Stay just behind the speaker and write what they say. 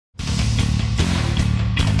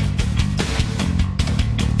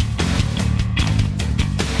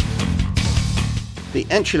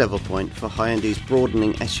The entry-level point for Hyundai's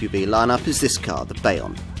broadening SUV lineup is this car, the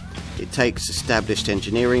Bayon. It takes established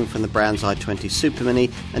engineering from the brand's i20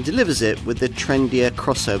 supermini and delivers it with the trendier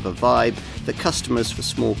crossover vibe that customers for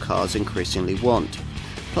small cars increasingly want.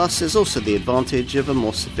 Plus, there's also the advantage of a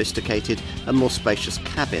more sophisticated and more spacious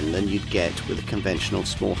cabin than you'd get with a conventional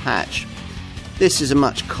small hatch. This is a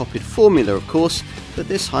much copied formula, of course, but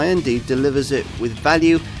this Hyundai delivers it with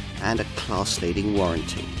value and a class-leading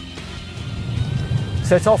warranty.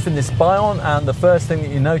 Set off in this Bayon, and the first thing that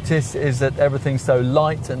you notice is that everything's so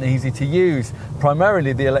light and easy to use.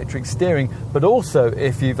 Primarily the electric steering, but also,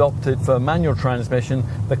 if you've opted for manual transmission,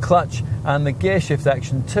 the clutch and the gear shift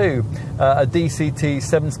action too. A DCT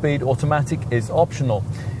 7-speed automatic is optional.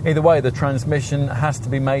 Either way, the transmission has to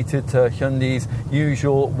be mated to Hyundai's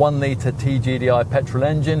usual 1-litre TGDI petrol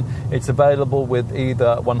engine. It's available with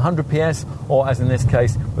either 100 PS or, as in this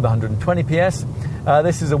case, with 120 PS.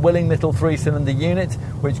 This is a willing little 3-cylinder unit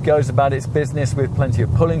which goes about its business with plenty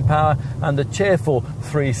of pulling power and a cheerful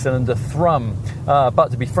 3-cylinder thrum. But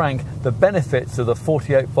to be frank, the benefits of the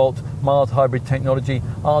 48-volt mild hybrid technology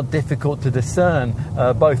are difficult to discern,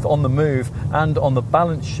 both on the move and on the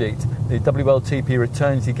balance sheet. The WLTP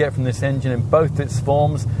returns you get from this engine in both its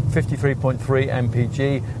forms, 53.3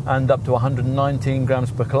 mpg and up to 119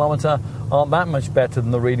 grams per kilometre, aren't that much better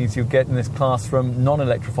than the readings you get in this class from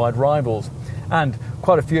non-electrified rivals. And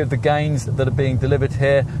quite a few of the gains that are being delivered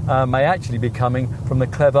here may actually be coming from the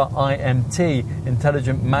clever IMT,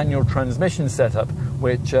 intelligent manual transmission setup,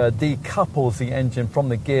 which decouples the engine from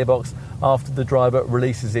the gearbox after the driver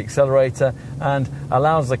releases the accelerator and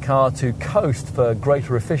allows the car to coast for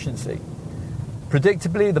greater efficiency.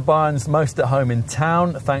 Predictably, the Bayon's most at home in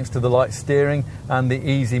town thanks to the light steering and the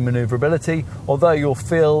easy manoeuvrability, although you'll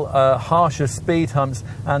feel harsher speed humps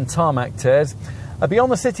and tarmac tears.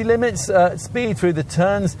 Beyond the city limits, speed through the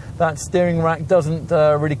turns, that steering rack doesn't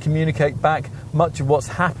really communicate back much of what's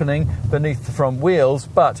happening beneath the front wheels,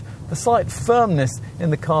 but the slight firmness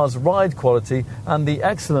in the car's ride quality and the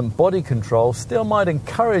excellent body control still might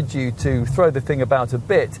encourage you to throw the thing about a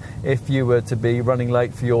bit if you were to be running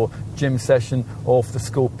late for your gym session or for the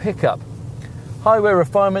school pickup. Highway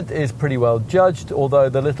refinement is pretty well judged, although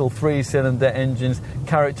the little 3-cylinder engine's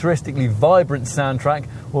characteristically vibrant soundtrack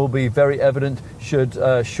will be very evident should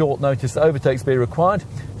short notice overtakes be required.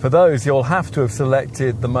 For those, you'll have to have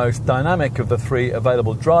selected the most dynamic of the 3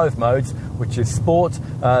 available drive modes, which is Sport.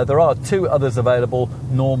 There are 2 others available,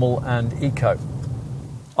 Normal and Eco.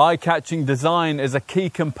 Eye-catching design is a key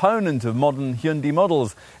component of modern Hyundai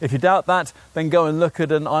models. If you doubt that, then go and look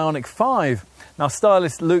at an Ioniq 5. Now,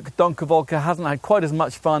 stylist Luke Donkervolker hasn't had quite as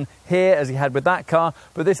much fun here as he had with that car,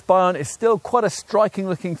 but this Bayon is still quite a striking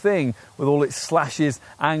looking thing with all its slashes,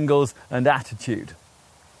 angles and attitude.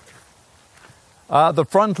 The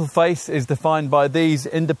frontal face is defined by these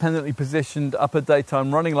independently positioned upper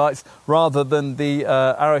daytime running lights rather than the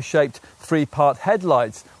arrow-shaped 3-part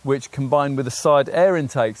headlights which combine with the side air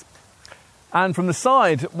intakes. And from the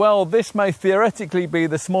side, well, this may theoretically be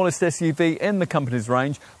the smallest SUV in the company's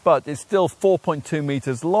range, but it's still 4.2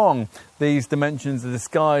 metres long. These dimensions are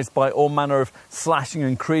disguised by all manner of slashing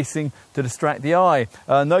and creasing to distract the eye.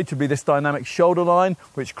 Notably, this dynamic shoulder line,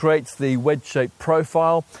 which creates the wedge-shaped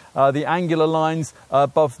profile, the angular lines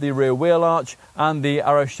above the rear wheel arch, and the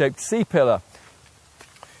arrow-shaped C-pillar.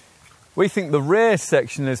 We think the rear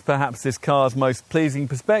section is perhaps this car's most pleasing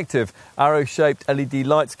perspective. Arrow-shaped LED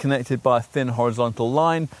lights connected by a thin horizontal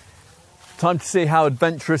line. Time to see how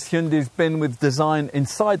adventurous Hyundai's been with design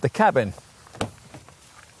inside the cabin.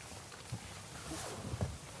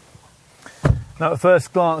 Now, at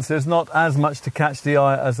first glance, there's not as much to catch the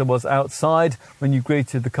eye as there was outside when you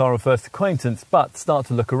greeted the car on first acquaintance, but start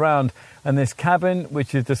to look around, and this cabin,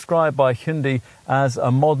 which is described by Hyundai as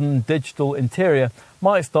a modern digital interior,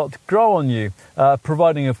 might start to grow on you,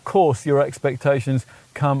 providing, of course, your expectations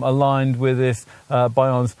come aligned with this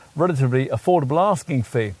Bayon's relatively affordable asking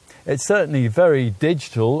fee. It's certainly very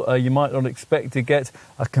digital. You might not expect to get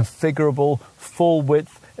a configurable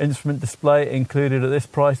full-width instrument display included at this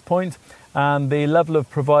price point, and the level of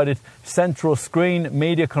provided central screen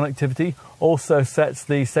media connectivity also sets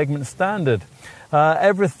the segment standard.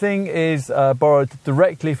 Everything is borrowed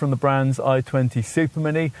directly from the brand's i20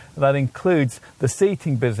 supermini. That includes the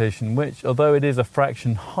seating position, which, although it is a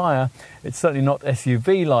fraction higher, it's certainly not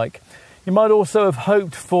SUV-like. You might also have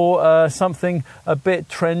hoped for something a bit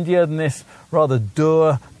trendier than this rather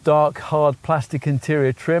dour, dark, hard plastic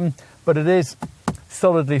interior trim, but it is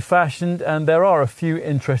solidly fashioned, and there are a few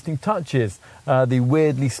interesting touches. The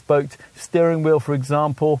weirdly spoked steering wheel, for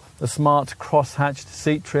example, the smart cross-hatched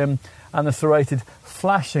seat trim, and the serrated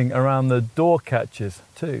flashing around the door catches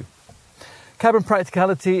too. Cabin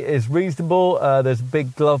practicality is reasonable. There's a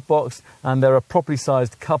big glove box and there are properly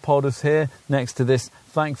sized cup holders here next to this,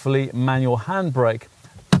 thankfully, manual handbrake.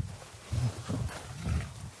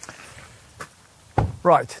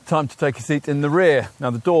 Right, time to take a seat in the rear.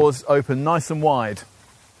 Now the doors open nice and wide.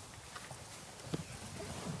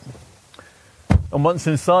 And once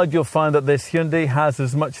inside, you'll find that this Hyundai has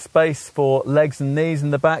as much space for legs and knees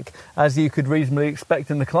in the back as you could reasonably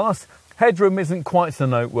expect in the class. Headroom isn't quite so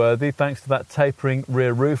noteworthy thanks to that tapering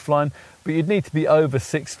rear roofline, but you'd need to be over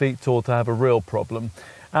 6 feet tall to have a real problem.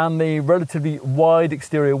 And the relatively wide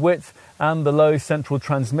exterior width and the low central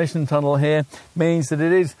transmission tunnel here means that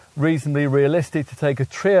it is reasonably realistic to take a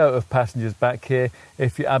trio of passengers back here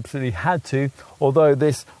if you absolutely had to, although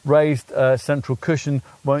this raised central cushion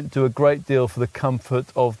won't do a great deal for the comfort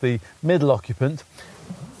of the middle occupant.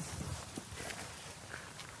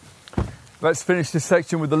 Let's finish this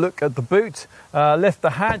section with a look at the boot. Lift the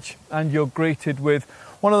hatch and you're greeted with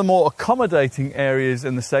one of the more accommodating areas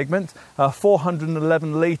in the segment,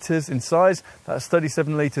 411 litres in size. That's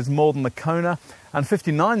 37 litres more than the Kona and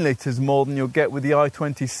 59 litres more than you'll get with the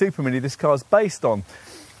i20 Supermini this car's based on.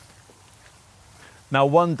 Now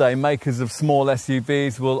one day makers of small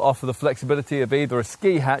SUVs will offer the flexibility of either a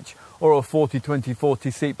ski hatch or a 40-20-40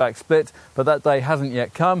 seatback split, but that day hasn't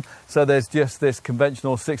yet come, so there's just this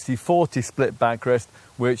conventional 60-40 split backrest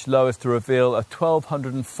which lowers to reveal a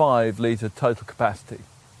 1205 litre total capacity.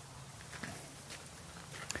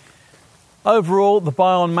 Overall, the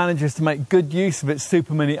Bayon manages to make good use of its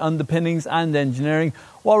supermini underpinnings and engineering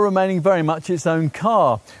while remaining very much its own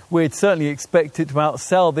car. We'd certainly expect it to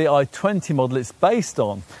outsell the i20 model it's based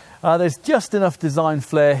on. There's just enough design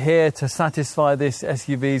flair here to satisfy this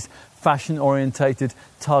SUV's fashion-orientated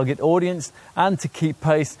target audience and to keep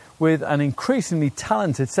pace with an increasingly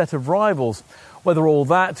talented set of rivals. Whether all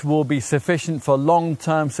that will be sufficient for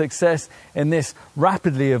long-term success in this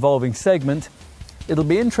rapidly evolving segment, it'll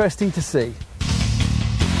be interesting to see.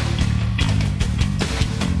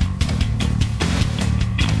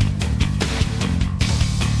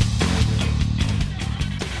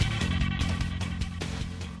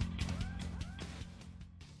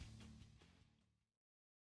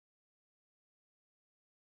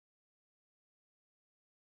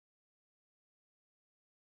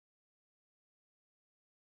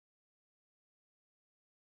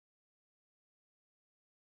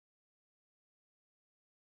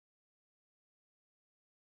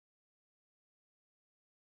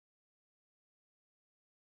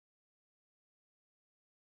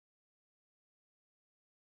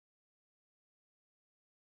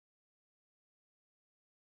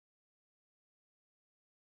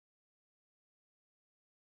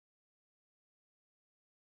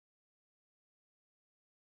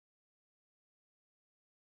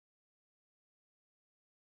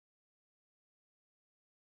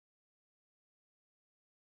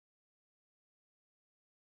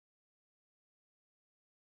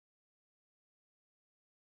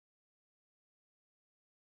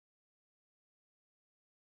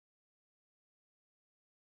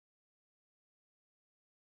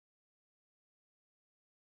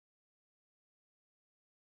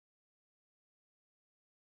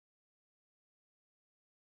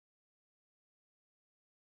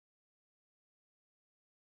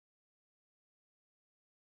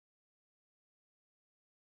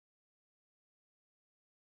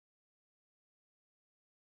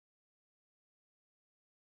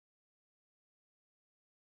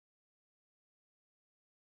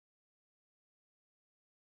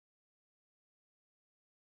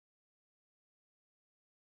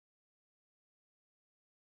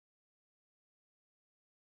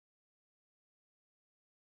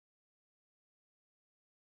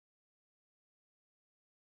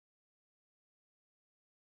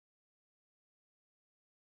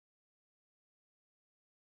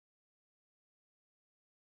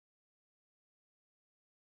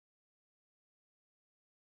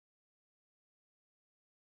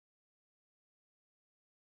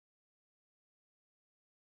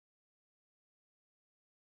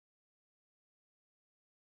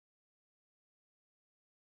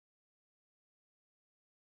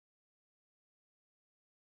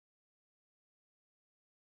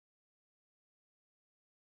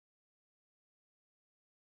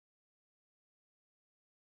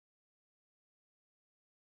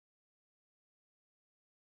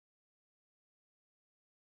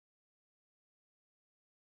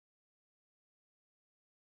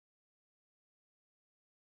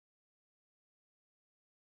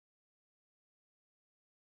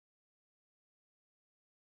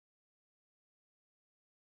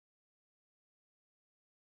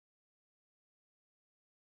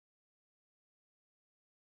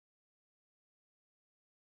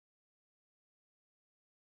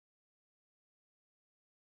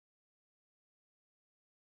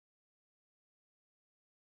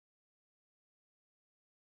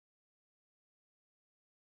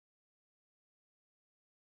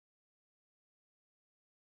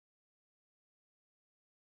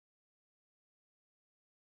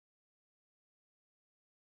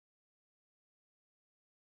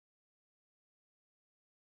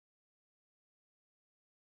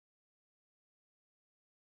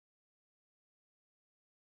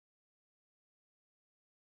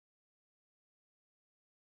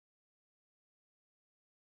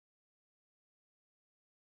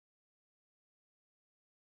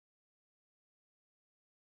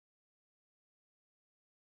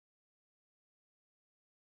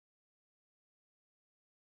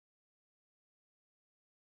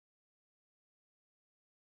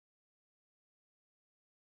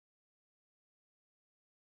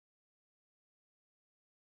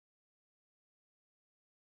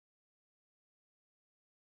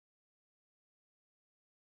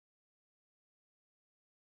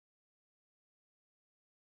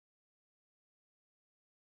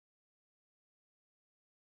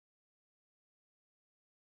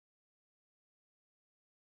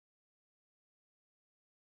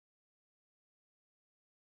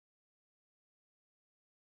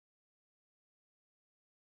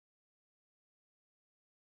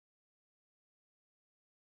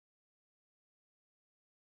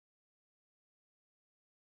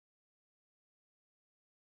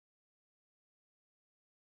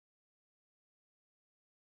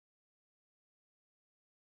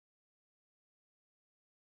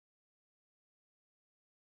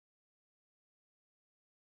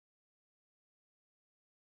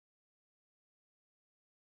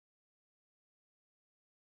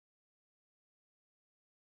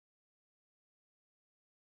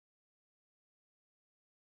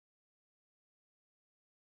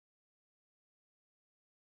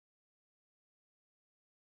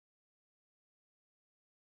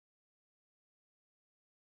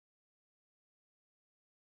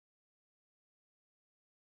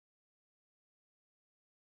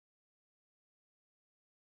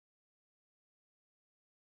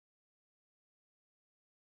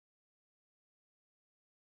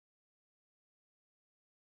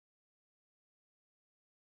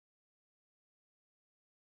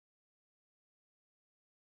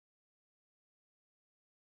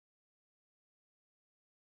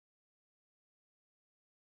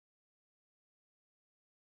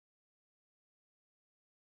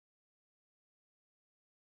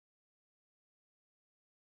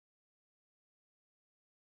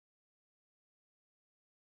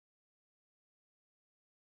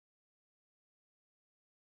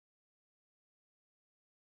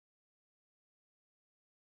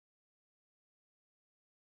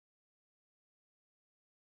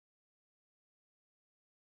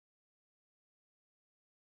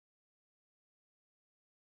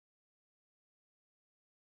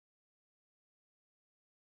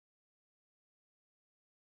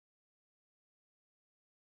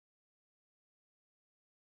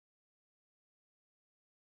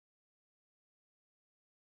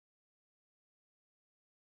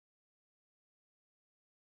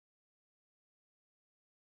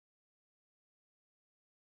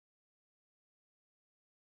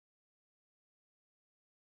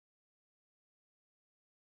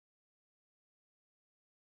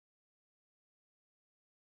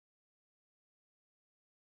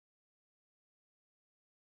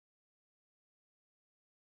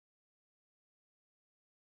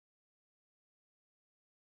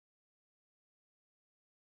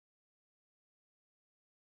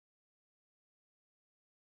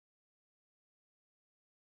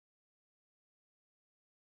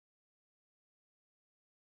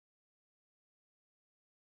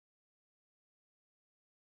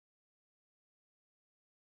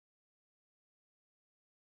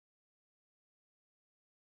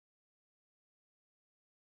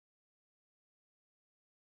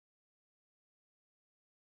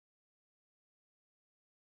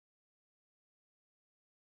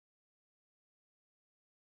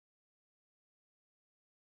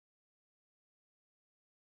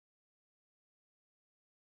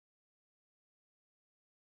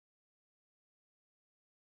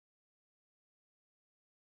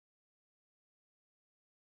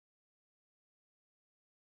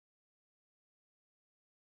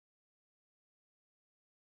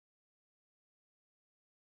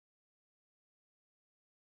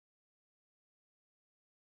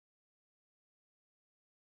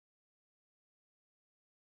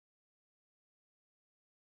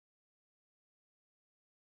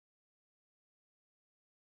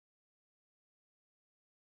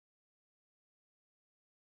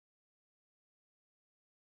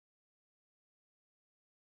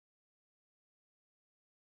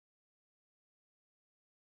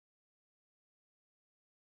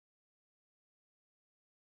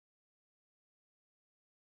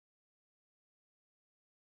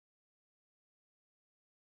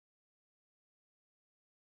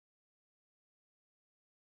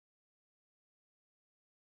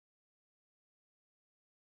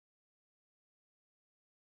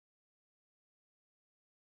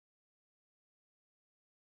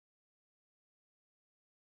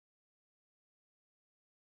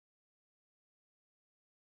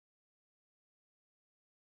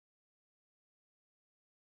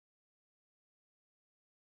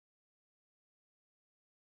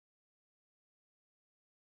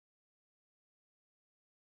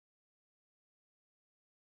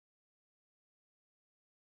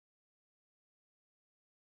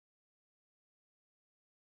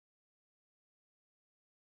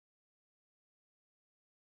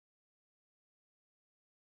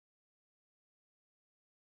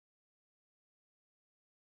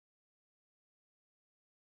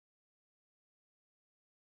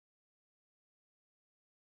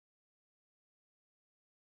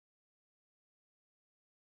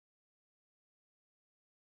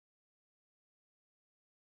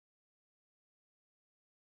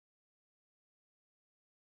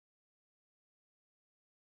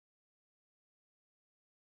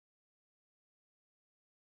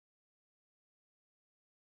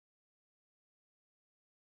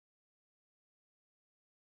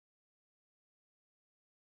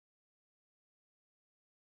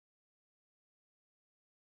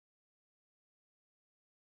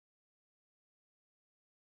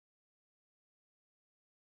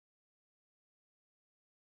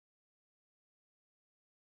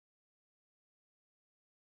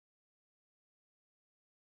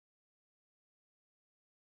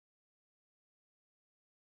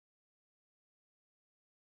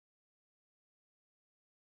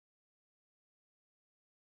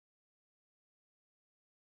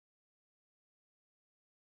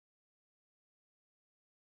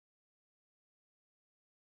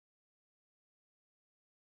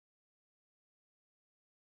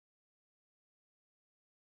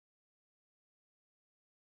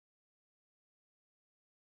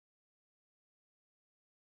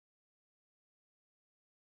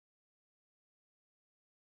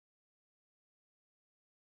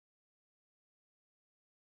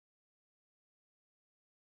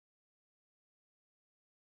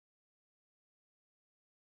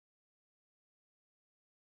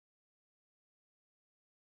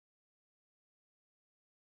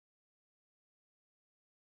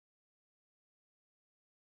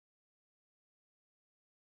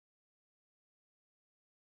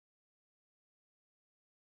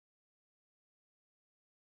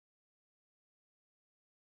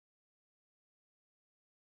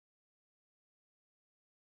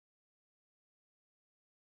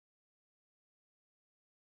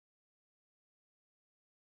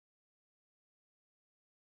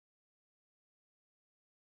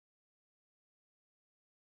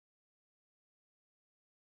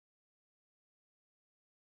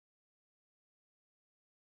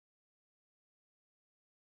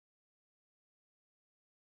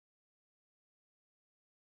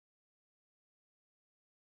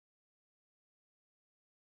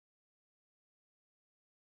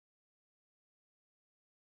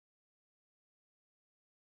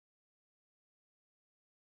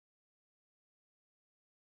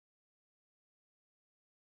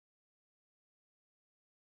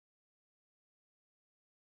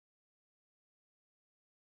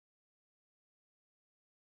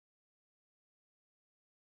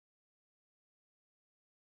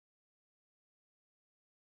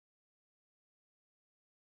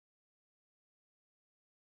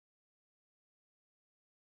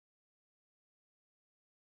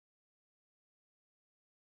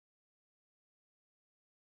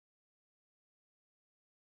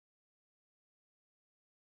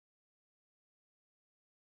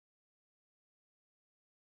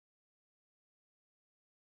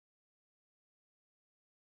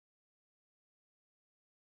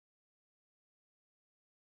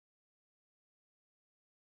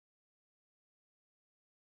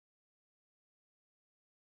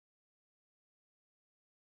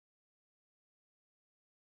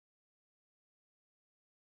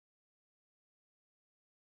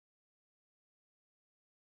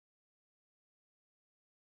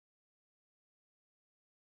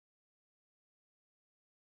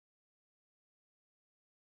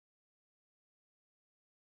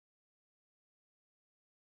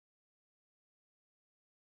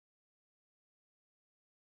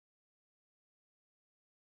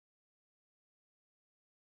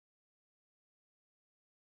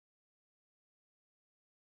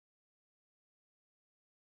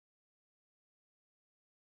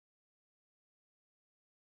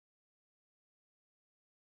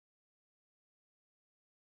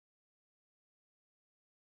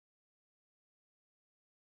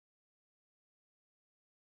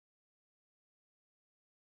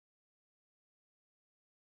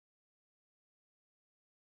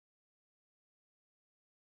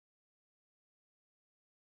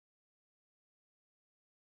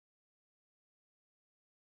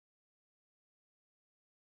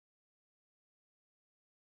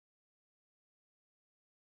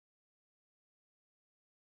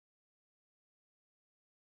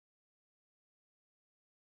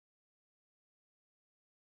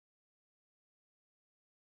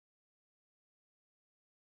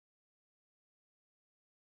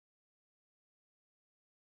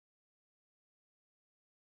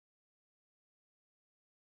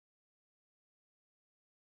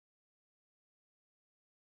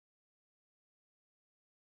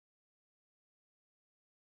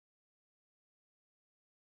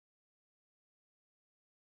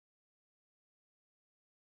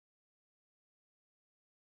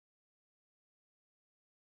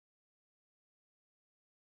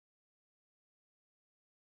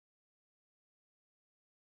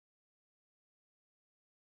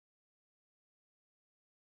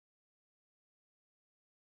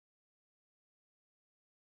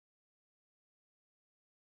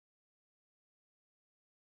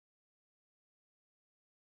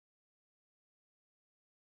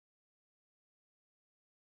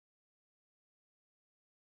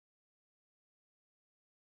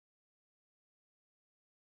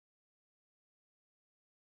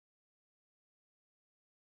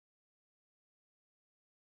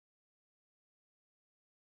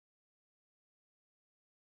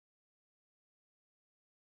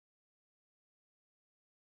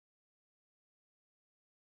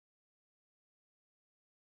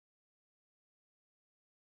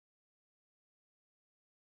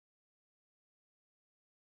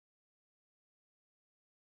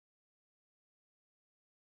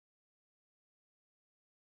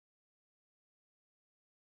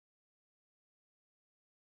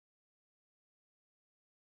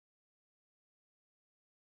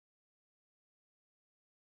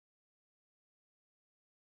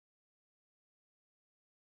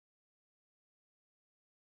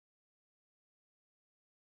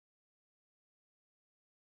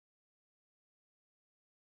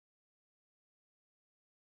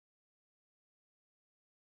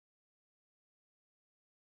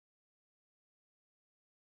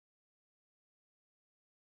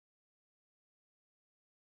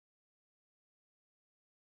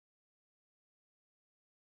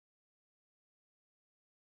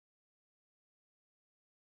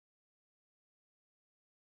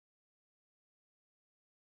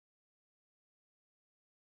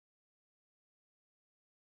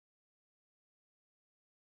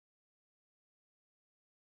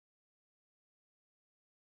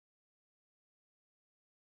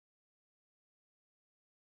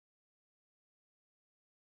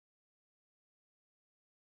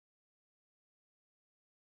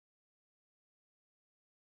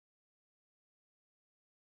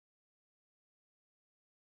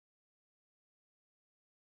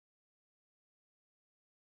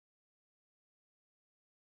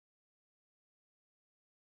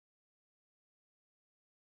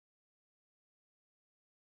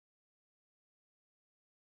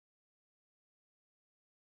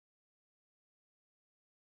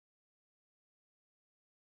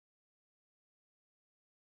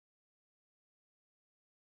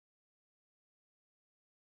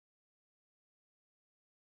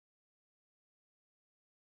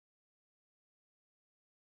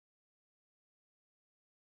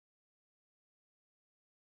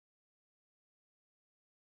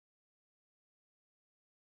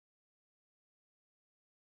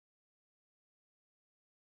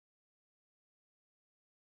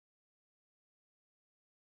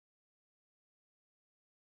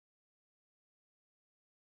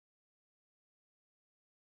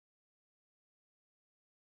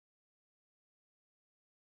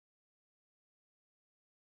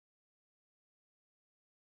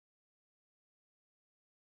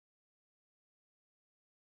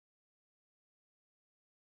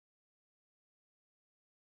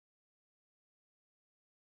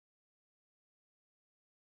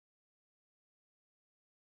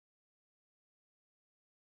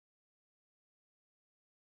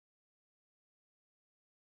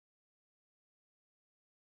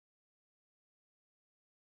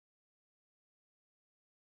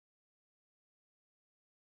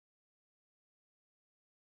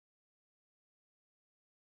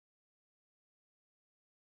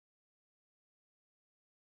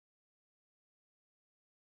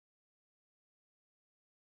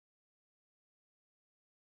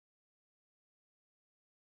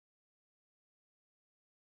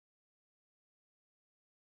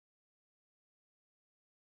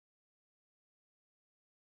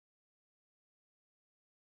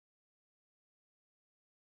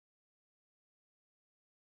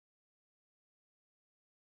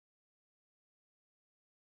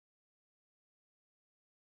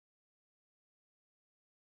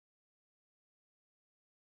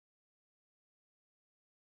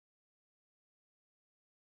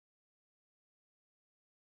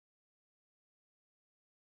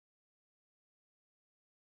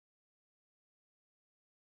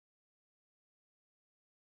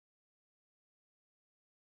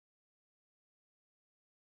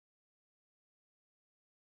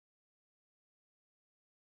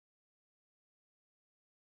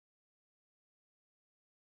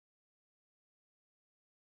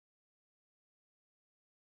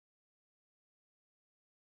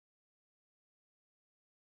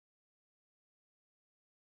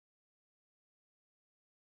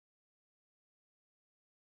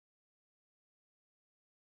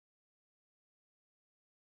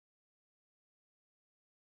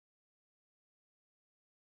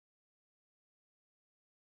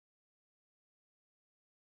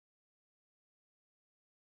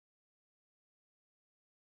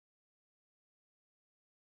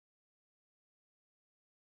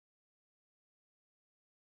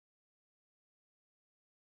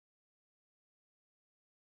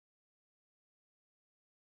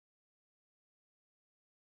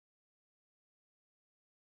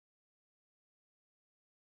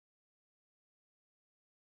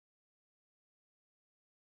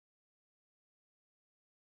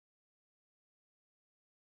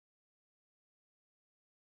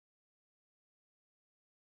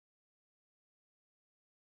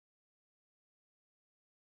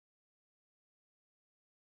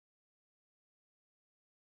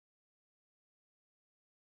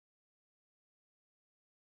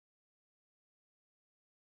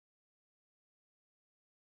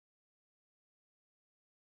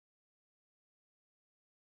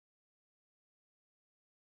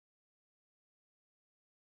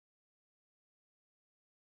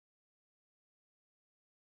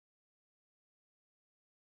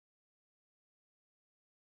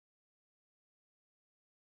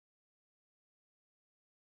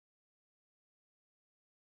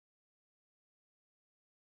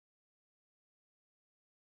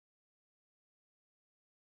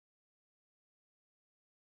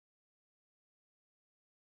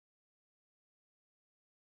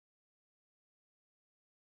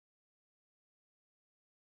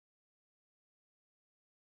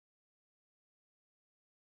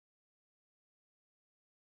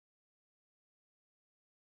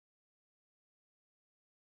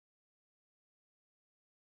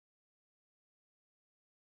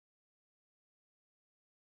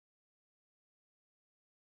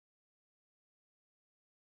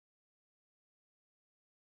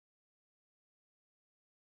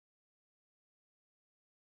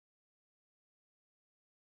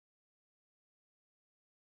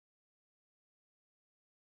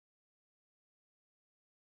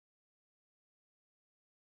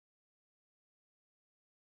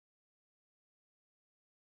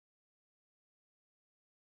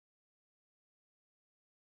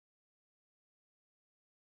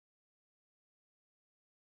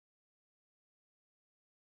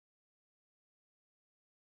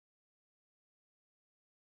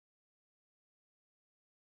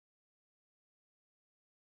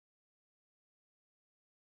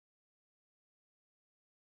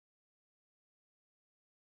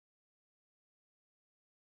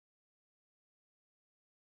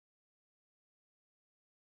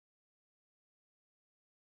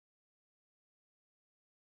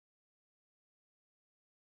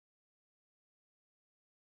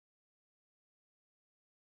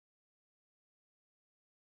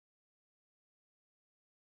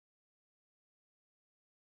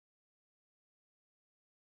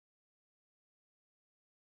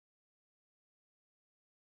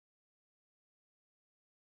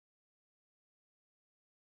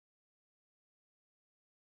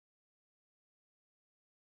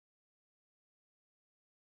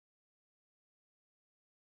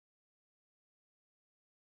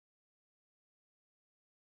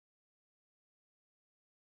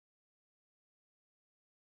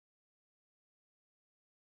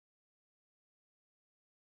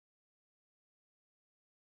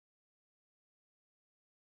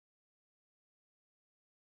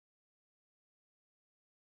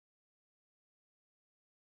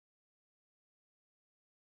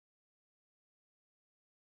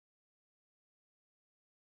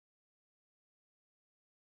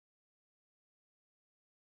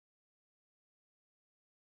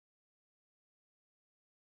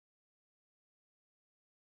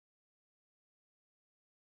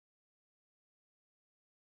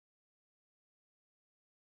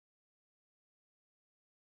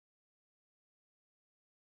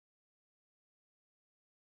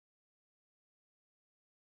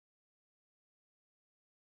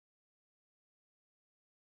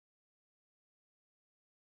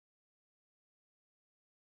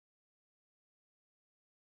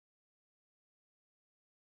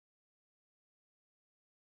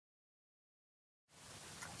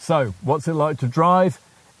 So, what's it like to drive?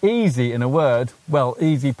 Easy in a word. Well,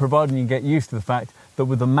 easy providing you get used to the fact that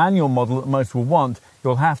with the manual model that most will want,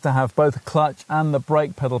 you'll have to have both the clutch and the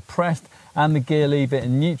brake pedal pressed and the gear lever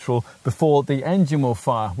in neutral before the engine will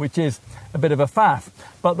fire, which is a bit of a faff.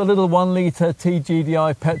 But the little 1 litre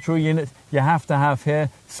TGDI petrol unit you have to have here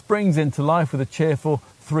springs into life with a cheerful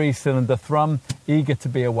 3-cylinder thrum, eager to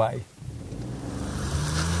be away.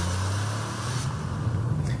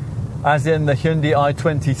 As in the Hyundai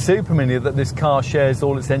i20 Supermini that this car shares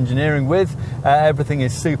all its engineering with, everything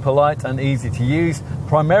is super light and easy to use,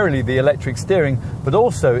 primarily the electric steering, but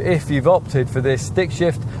also, if you've opted for this stick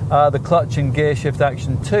shift, the clutch and gear shift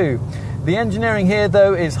action too. The engineering here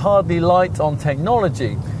though is hardly light on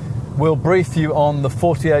technology. We'll brief you on the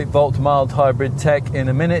 48-volt mild hybrid tech in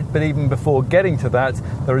a minute, but even before getting to that,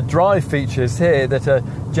 there are drive features here that are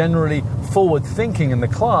generally forward-thinking in the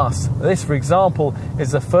class. This, for example,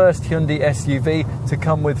 is the first Hyundai SUV to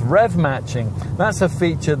come with rev matching. That's a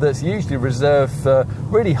feature that's usually reserved for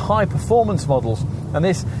really high-performance models, and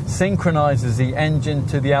this synchronizes the engine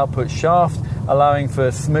to the output shaft, allowing for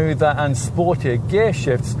smoother and sportier gear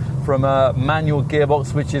shifts from a manual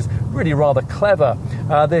gearbox, which is really rather clever.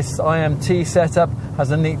 This IMT setup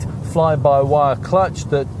has a neat fly-by-wire clutch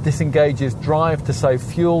that disengages drive to save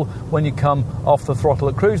fuel when you come off the throttle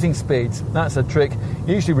at cruising speeds. That's a trick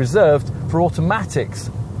usually reserved for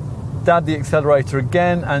automatics. Dab the accelerator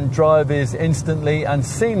again and drive is instantly and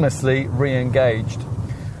seamlessly re-engaged.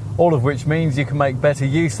 All of which means you can make better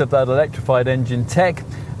use of that electrified engine tech.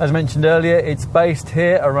 As mentioned earlier, it's based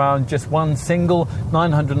here around just one single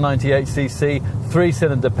 998cc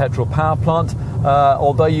 3-cylinder petrol power plant,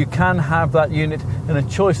 although you can have that unit in a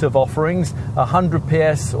choice of offerings, 100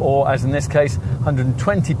 PS or, as in this case,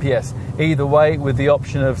 120 PS, either way with the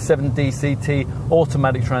option of 7DCT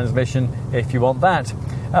automatic transmission if you want that.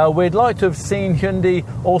 We'd like to have seen Hyundai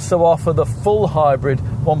also offer the full hybrid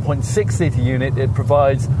 1.6 litre unit it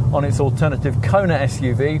provides on its alternative Kona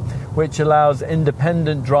SUV, which allows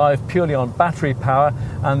independent drive purely on battery power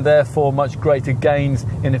and therefore much greater gains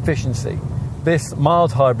in efficiency. This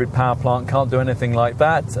mild hybrid power plant can't do anything like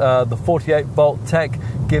that. The 48-volt tech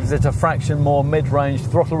gives it a fraction more mid-range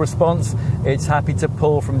throttle response. It's happy to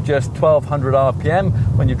pull from just 1200 RPM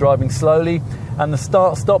when you're driving slowly, and the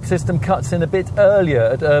start-stop system cuts in a bit earlier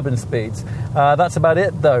at urban speeds. That's about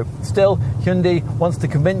it though. Still, Hyundai wants to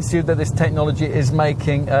convince you that this technology is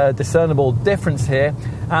making a discernible difference here,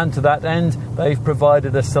 and to that end they've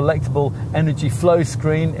provided a selectable energy flow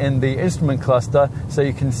screen in the instrument cluster so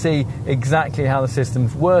you can see exactly how the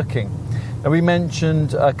system's working. Now, we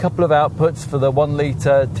mentioned a couple of outputs for the 1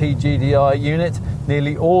 litre TGDI unit.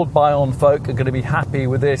 Nearly all Bayon folk are going to be happy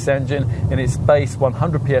with this engine in its base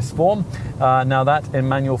 100 PS form. Now that in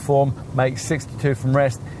manual form makes 62 from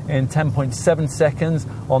rest in 10.7 seconds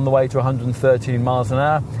on the way to 113 miles an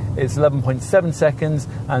hour. It's 11.7 seconds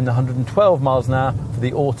and 112 miles an hour for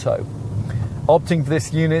the auto. Opting for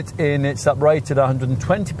this unit in its uprated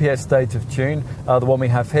 120 PS state of tune, the one we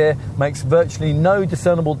have here, makes virtually no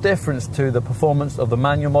discernible difference to the performance of the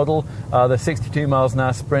manual model. The 62 miles an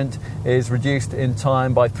hour sprint is reduced in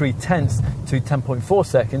time by 3/10 to 10.4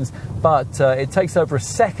 seconds, but it takes over a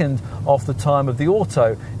second off the time of the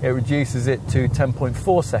auto. It reduces it to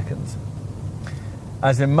 10.4 seconds.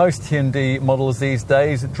 As in most Hyundai models these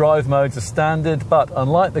days, drive modes are standard, but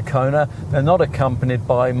unlike the Kona, they're not accompanied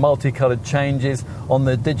by multicoloured changes on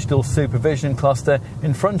the digital supervision cluster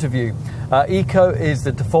in front of you. Eco is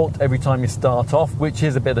the default every time you start off, which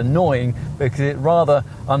is a bit annoying because it rather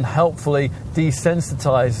unhelpfully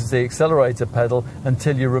desensitizes the accelerator pedal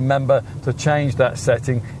until you remember to change that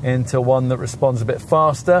setting into one that responds a bit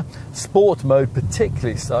faster. Sport mode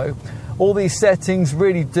particularly so. All these settings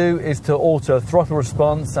really do is to alter throttle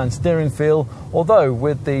response and steering feel, although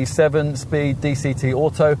with the 7-speed DCT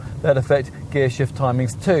auto, that affect gear shift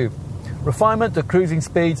timings too. Refinement to cruising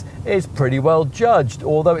speeds is pretty well judged,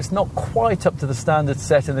 although it's not quite up to the standard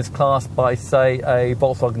set in this class by, say, a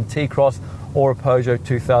Volkswagen T-Cross or a Peugeot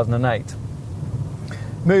 2008.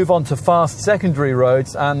 Move on to fast secondary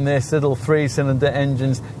roads, and this little 3-cylinder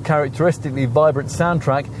engine's characteristically vibrant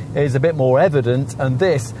soundtrack is a bit more evident, and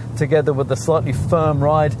this, together with the slightly firm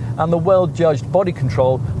ride and the well-judged body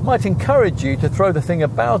control, might encourage you to throw the thing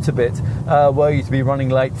about a bit were you to be running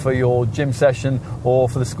late for your gym session or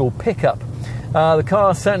for the school pickup. The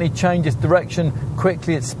car certainly changes direction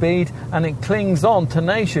quickly at speed, and it clings on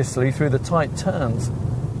tenaciously through the tight turns.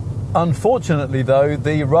 Unfortunately though,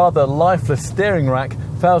 the rather lifeless steering rack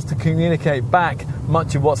fails to communicate back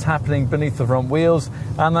much of what's happening beneath the front wheels,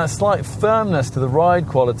 and that slight firmness to the ride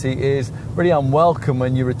quality is really unwelcome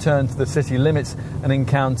when you return to the city limits and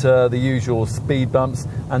encounter the usual speed bumps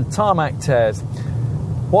and tarmac tears.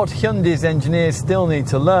 What Hyundai's engineers still need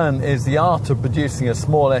to learn is the art of producing a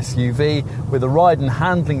small SUV with a ride and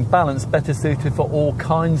handling balance better suited for all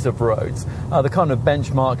kinds of roads, the kind of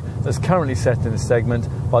benchmark that's currently set in this segment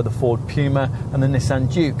by the Ford Puma and the Nissan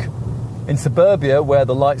Duke. In suburbia, where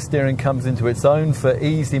the light steering comes into its own for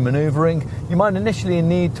easy manoeuvring, you might initially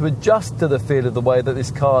need to adjust to the feel of the way that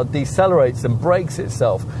this car decelerates and brakes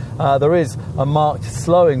itself. There is a marked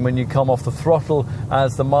slowing when you come off the throttle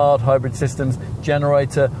as the mild hybrid system's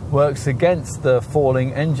generator works against the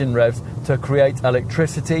falling engine revs to create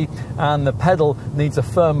electricity, and the pedal needs a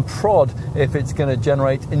firm prod if it's going to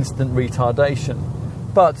generate instant retardation.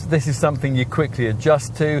 But this is something you quickly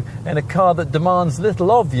adjust to in a car that demands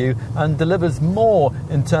little of you and delivers more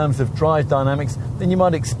in terms of drive dynamics than you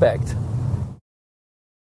might expect.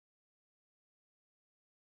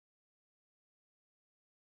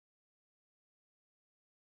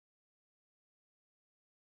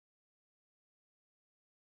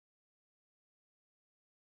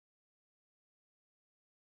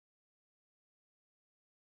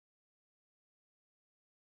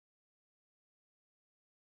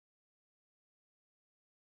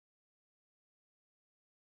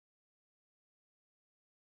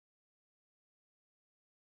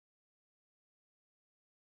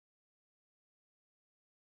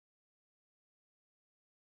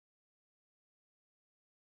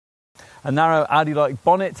 A narrow Audi-like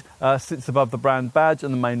bonnet sits above the brand badge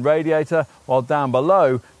and the main radiator, while down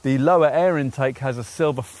below, the lower air intake has a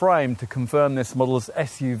silver frame to confirm this model's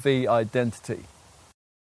SUV identity.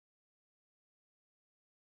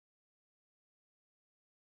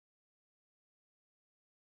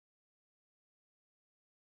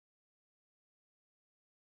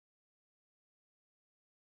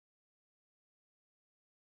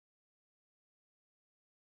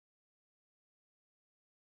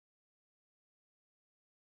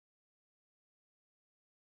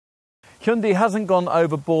 Hyundai hasn't gone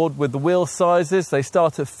overboard with the wheel sizes. They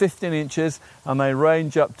start at 15 inches and they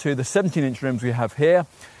range up to the 17-inch rims we have here.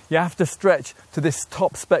 You have to stretch to this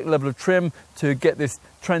top spec level of trim to get this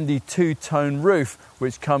trendy two-tone roof,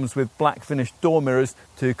 which comes with black finished door mirrors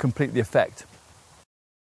to complete the effect.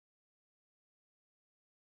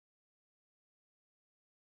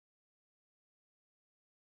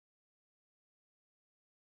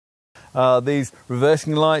 These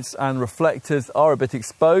reversing lights and reflectors are a bit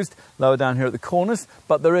exposed lower down here at the corners,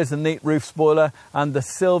 but there is a neat roof spoiler and the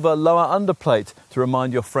silver lower underplate to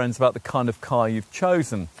remind your friends about the kind of car you've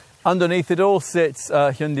chosen. Underneath it all sits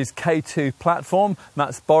Hyundai's K2 platform.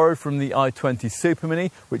 That's borrowed from the i20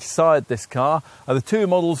 Supermini, which sired this car. The two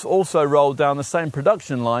models also rolled down the same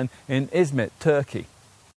production line in Izmit, Turkey.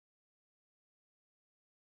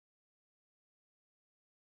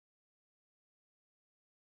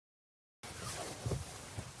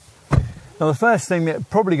 Now, the first thing that you're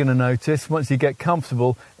probably going to notice once you get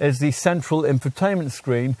comfortable is the central infotainment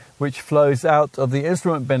screen, which flows out of the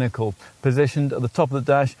instrument binnacle, positioned at the top of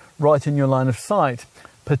the dash right in your line of sight,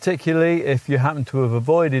 particularly if you happen to have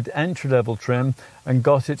avoided entry-level trim and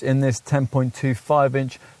got it in this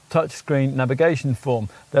 10.25-inch touchscreen navigation form.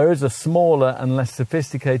 There is a smaller and less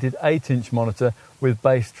sophisticated 8-inch monitor with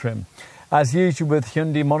base trim. As usual with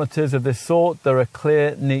Hyundai monitors of this sort, there are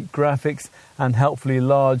clear, neat graphics and helpfully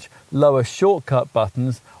large lower shortcut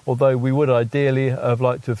buttons, although we would ideally have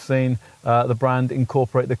liked to have seen the brand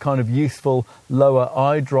incorporate the kind of useful lower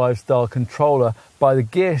iDrive style controller by the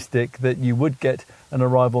gear stick that you would get in a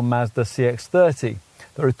rival Mazda CX-30.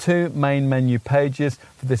 There are two main menu pages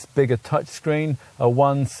for this bigger touchscreen,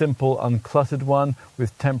 one simple uncluttered one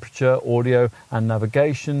with temperature, audio and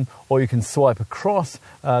navigation, or you can swipe across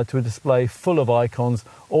to a display full of icons,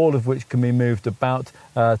 all of which can be moved about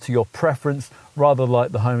to your preference, rather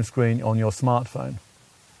like the home screen on your smartphone.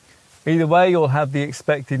 Either way, you'll have the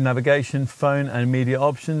expected navigation, phone and media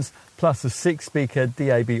options, plus a 6-speaker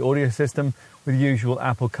DAB audio system with usual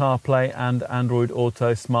Apple CarPlay and Android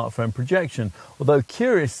Auto smartphone projection. Although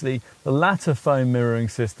curiously, the latter phone mirroring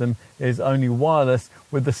system is only wireless,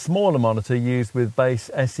 with the smaller monitor used with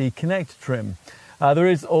base SE Connect trim. There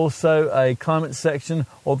is also a climate section,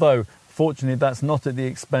 although fortunately that's not at the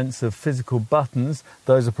expense of physical buttons.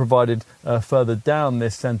 Those are provided further down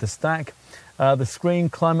this centre stack. The screen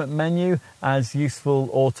climate menu adds useful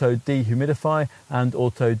auto dehumidify and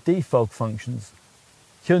auto defog functions.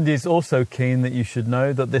 Hyundai is also keen that you should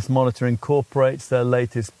know that this monitor incorporates their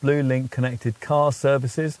latest Blue Link connected car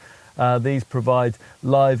services, These provide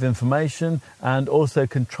live information and also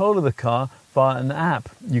control of the car via an app.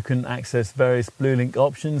 You can access various BlueLink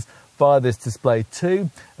options via this display too.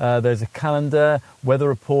 There's a calendar, weather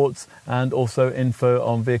reports, and also info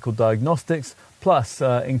on vehicle diagnostics, plus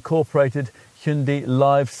incorporated Hyundai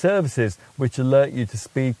Live services, which alert you to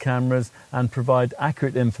speed cameras and provide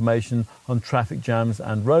accurate information on traffic jams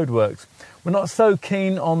and roadworks. We're not so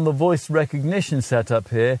keen on the voice recognition setup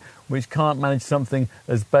here, which can't manage something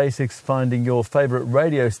as basic as finding your favourite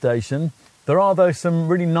radio station. There are, though, some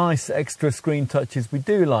really nice extra screen touches we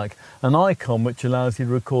do like. An icon which allows you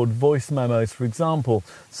to record voice memos, for example.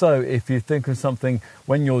 So if you think of something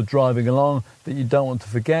when you're driving along that you don't want to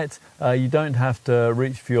forget, you don't have to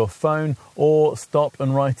reach for your phone or stop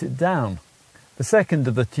and write it down. The second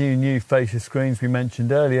of the two new fascia screens we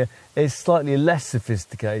mentioned earlier is slightly less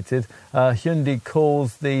sophisticated. Hyundai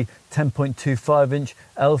calls the 10.25-inch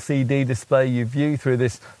LCD display you view through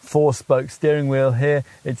this 4-spoke steering wheel here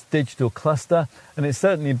its digital cluster, and it's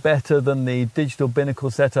certainly better than the digital binnacle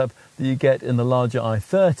setup that you get in the larger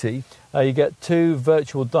i30. You get 2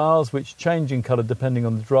 virtual dials which change in colour depending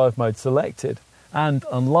on the drive mode selected. And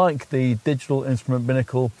unlike the digital instrument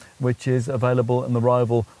binnacle, which is available in the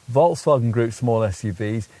rival Volkswagen Group small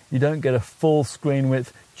SUVs, you don't get a full screen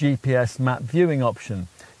width GPS map viewing option.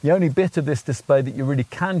 The only bit of this display that you really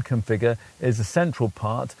can configure is the central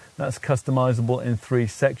part. That's customizable in 3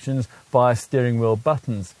 sections via steering wheel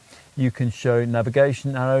buttons. You can show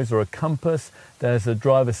navigation arrows or a compass. There's a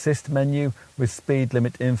drive assist menu with speed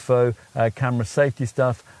limit info, camera safety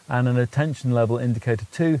stuff, and an attention level indicator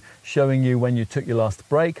too, showing you when you took your last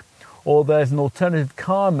break. Or there's an alternative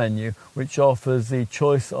car menu which offers the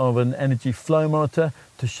choice of an energy flow monitor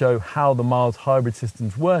to show how the mild hybrid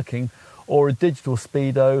system's working, or a digital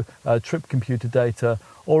speedo, trip computer data,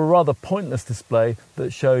 or a rather pointless display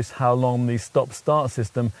that shows how long the stop-start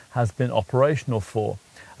system has been operational for.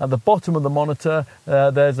 At the bottom of the monitor,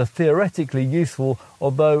 there's a theoretically useful,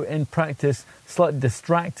 although in practice slightly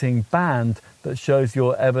distracting band that shows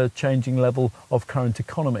your ever-changing level of current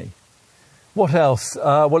economy. What else?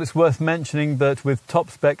 Well, it's worth mentioning that with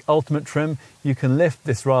top-spec Ultimate trim, you can lift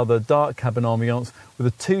this rather dark cabin ambiance with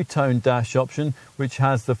a 2-tone dash option, which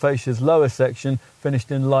has the fascia's lower section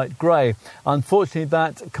finished in light grey. Unfortunately,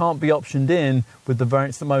 that can't be optioned in with the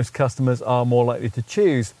variants that most customers are more likely to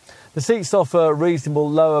choose. The seats offer reasonable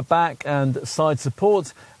lower back and side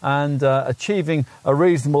support, and achieving a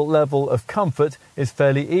reasonable level of comfort is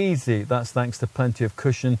fairly easy. That's thanks to plenty of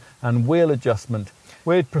cushion and wheel adjustment.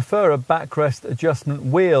 We'd prefer a backrest adjustment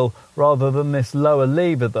wheel rather than this lower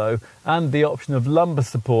lever though, and the option of lumbar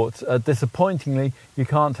support. Disappointingly, you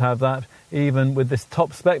can't have that even with this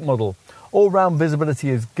top spec model. All-round visibility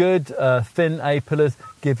is good. Thin A-pillars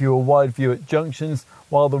give you a wide view at junctions,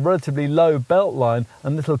 while the relatively low belt line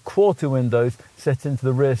and little quarter windows set into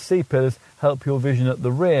the rear C-pillars help your vision at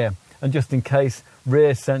the rear. And just in case,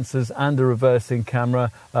 rear sensors and a reversing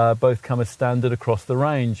camera both come as standard across the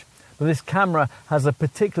range. But this camera has a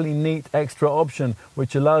particularly neat extra option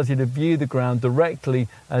which allows you to view the ground directly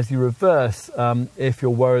as you reverse if you're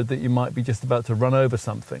worried that you might be just about to run over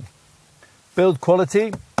something. Build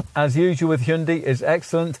quality, as usual with Hyundai, is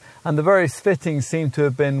excellent, and the various fittings seem to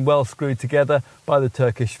have been well screwed together by the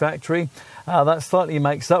Turkish factory. That slightly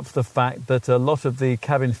makes up for the fact that a lot of the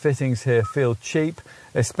cabin fittings here feel cheap,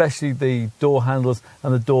 especially the door handles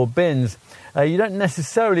and the door bins. You don't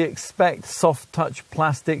necessarily expect soft touch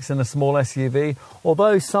plastics in a small SUV,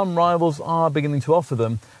 although some rivals are beginning to offer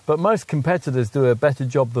them, but most competitors do a better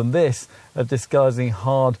job than this of disguising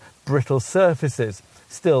hard, brittle surfaces.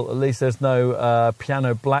 Still, at least there's no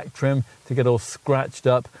piano black trim to get all scratched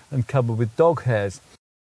up and covered with dog hairs.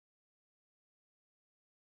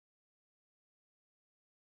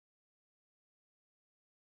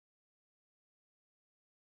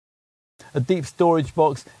 A deep storage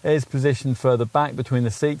box is positioned further back between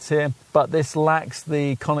the seats here, but this lacks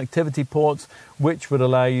the connectivity ports which would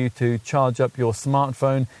allow you to charge up your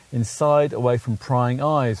smartphone inside away from prying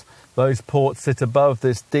eyes. Those ports sit above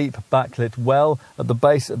this deep backlit well at the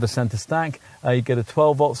base of the centre stack. You get a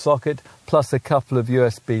 12-volt socket plus a couple of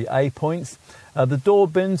USB-A points. The door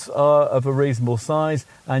bins are of a reasonable size,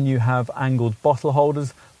 and you have angled bottle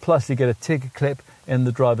holders, plus you get a ticket clip in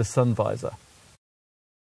the driver's sun visor.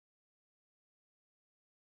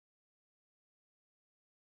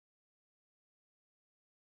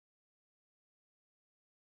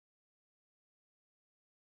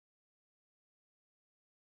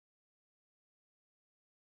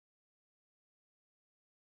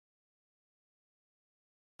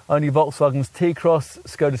 Only Volkswagen's T-Cross,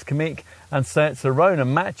 Skoda's Kamiq and Seat's Arona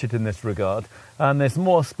match it in this regard, and there's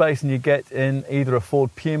more space than you get in either a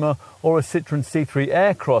Ford Puma or a Citroën C3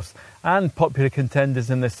 Aircross, and popular contenders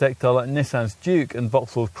in this sector like Nissan's Juke and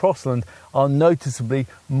Vauxhall's Crossland are noticeably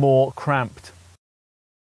more cramped.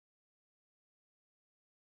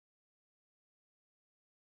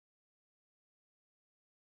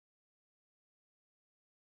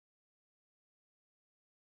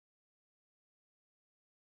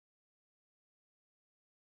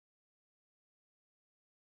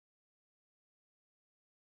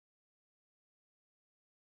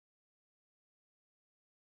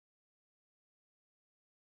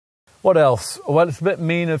 What else? Well, it's a bit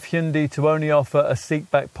mean of Hyundai to only offer a seat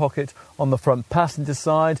back pocket on the front passenger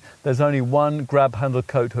side. There's only one grab handle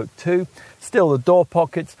coat hook too. Still, the door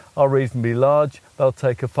pockets are reasonably large. They'll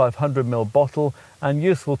take a 500ml bottle, and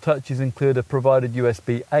useful touches include a provided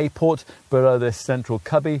USB-A port below this central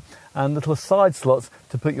cubby and little side slots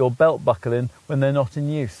to put your belt buckle in when they're not in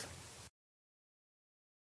use.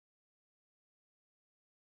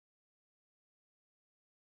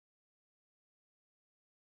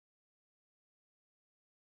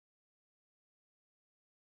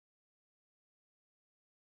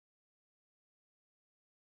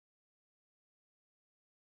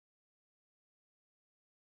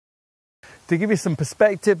 To give you some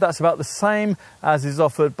perspective, that's about the same as is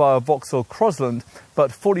offered by a Vauxhall Crossland,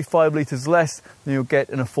 but 45 litres less than you'll get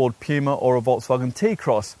in a Ford Puma or a Volkswagen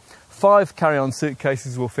T-Cross. 5 carry-on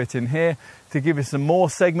suitcases will fit in here. To give you some more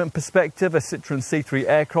segment perspective, a Citroën C3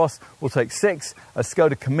 Aircross will take 6, a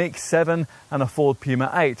Skoda Kamiq 7 and a Ford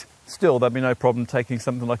Puma 8. Still, there'll be no problem taking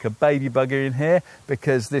something like a baby buggy in here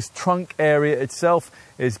because this trunk area itself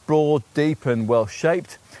is broad, deep and well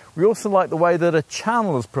shaped. We also like the way that a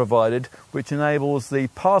channel is provided, which enables the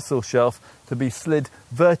parcel shelf to be slid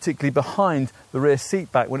vertically behind the rear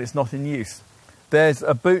seat back when it's not in use. There's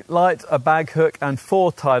a boot light, a bag hook and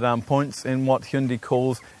 4 tie-down points in what Hyundai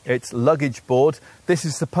calls its luggage board. This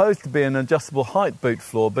is supposed to be an adjustable height boot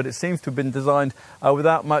floor, but it seems to have been designed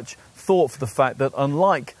without much thought for the fact that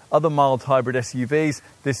unlike other mild hybrid SUVs,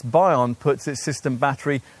 this Bayon puts its system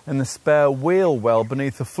battery in the spare wheel well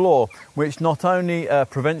beneath the floor, which not only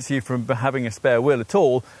prevents you from having a spare wheel at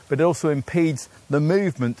all, but it also impedes the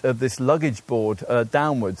movement of this luggage board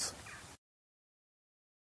downwards.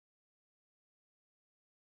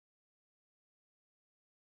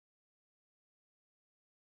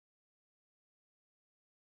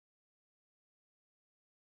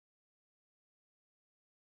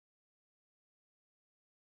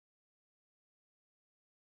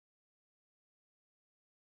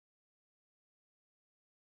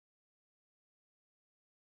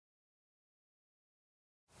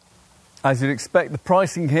 As you'd expect, the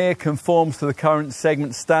pricing here conforms to the current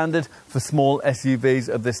segment standard for small SUVs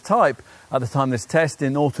of this type. At the time of this test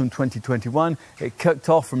in autumn 2021, it kicked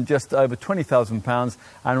off from just over £20,000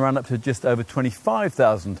 and ran up to just over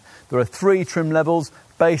 £25,000. There are 3 trim levels: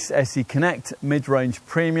 base, SE Connect, mid-range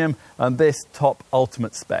premium and this top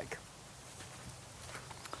ultimate spec.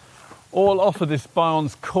 All offer this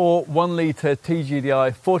Bayon's Cort 1 litre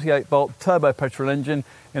TGDI 48-volt turbo petrol engine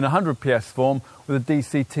in 100 PS form with a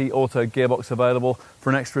DCT auto gearbox available for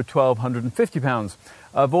an extra £1,250.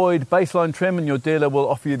 Avoid baseline trim and your dealer will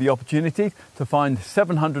offer you the opportunity to find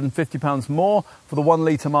 £750 more for the 1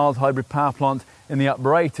 litre mild hybrid power plant in the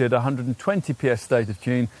uprated 120 PS state of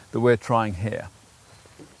tune that we're trying here.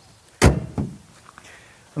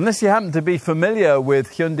 Unless you happen to be familiar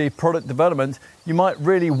with Hyundai product development, you might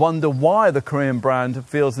really wonder why the Korean brand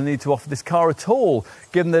feels the need to offer this car at all,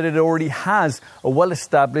 given that it already has a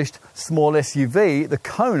well-established small SUV, the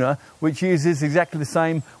Kona, which uses exactly the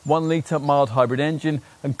same 1 litre mild hybrid engine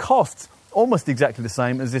and costs almost exactly the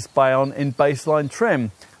same as this Bayon in baseline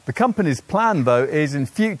trim. The company's plan, though, is in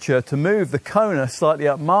future to move the Kona slightly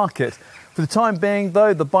up market. For the time being,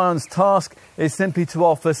 though, the Bayon's task is simply to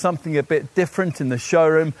offer something a bit different in the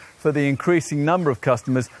showroom for the increasing number of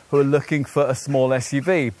customers who are looking for a small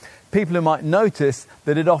SUV. People who might notice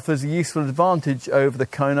that it offers a useful advantage over the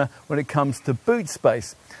Kona when it comes to boot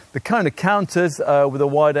space. The Kona counters with a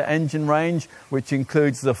wider engine range, which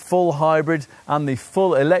includes the full hybrid and the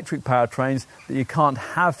full electric powertrains that you can't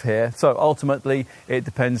have here. So ultimately, it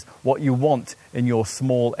depends what you want in your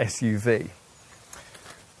small SUV.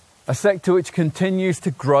 A sector which continues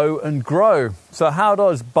to grow and grow. So how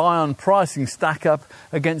does Bayon pricing stack up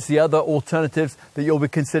against the other alternatives that you'll be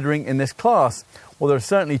considering in this class? Well, there are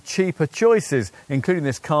certainly cheaper choices, including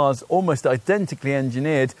this car's almost identically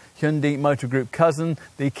engineered Hyundai Motor Group cousin,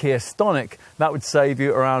 the Kia Stonic. That would save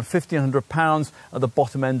you around £1,500 at the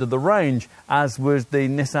bottom end of the range, as was the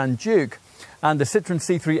Nissan Juke. And the Citroën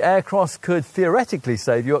C3 Aircross could theoretically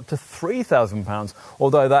save you up to £3,000,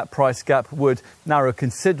 although that price gap would narrow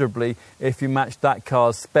considerably if you matched that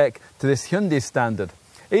car's spec to this Hyundai standard.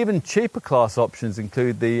 Even cheaper class options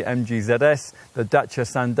include the MG ZS, the Dacia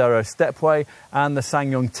Sandero Stepway and the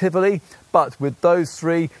SsangYong Tivoli, but with those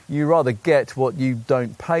three you rather get what you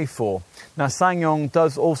don't pay for. Now SsangYong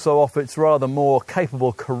does also offer its rather more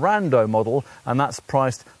capable Corando model, and that's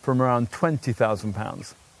priced from around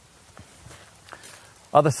 £20,000.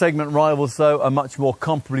 Other segment rivals, though, are much more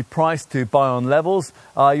comparably priced to Bayon levels.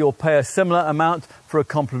 You'll pay a similar amount for a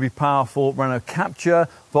comparably powerful Renault Captur,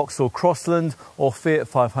 Vauxhall Crossland or Fiat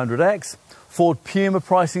 500X. Ford Puma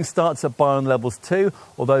pricing starts at Bayon levels too,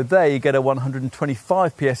 although there you get a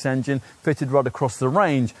 125 PS engine fitted right across the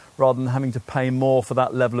range rather than having to pay more for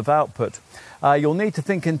that level of output. You'll need to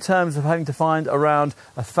think in terms of having to find around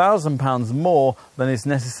 £1,000 more than is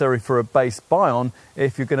necessary for a base Bayon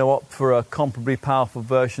if you're going to opt for a comparably powerful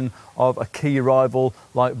version of a key rival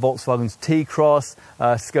like Volkswagen's T-Cross,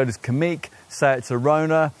 Skoda's Kamiq, Seat's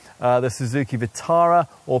Arona, the Suzuki Vitara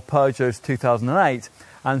or Peugeot's 2008.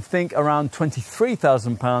 And think around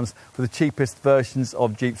 £23,000 for the cheapest versions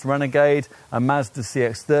of Jeep's Renegade, a Mazda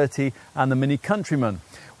CX-30 and the Mini Countryman,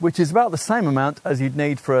 which is about the same amount as you'd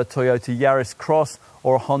need for a Toyota Yaris Cross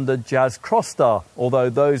or a Honda Jazz Crossstar,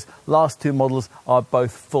 although those last two models are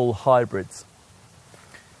both full hybrids.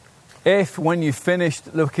 If, when you've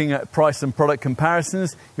finished looking at price and product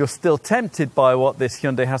comparisons, you're still tempted by what this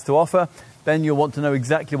Hyundai has to offer, then you'll want to know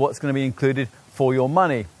exactly what's going to be included for your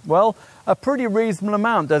money. Well, a pretty reasonable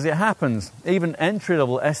amount as it happens. Even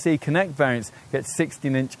entry-level SE Connect variants get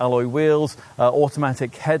 16-inch alloy wheels,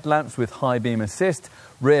 automatic headlamps with high beam assist,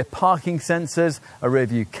 rear parking sensors, a rear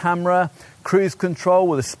view camera, cruise control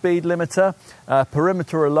with a speed limiter,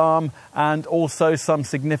 perimeter alarm, and also some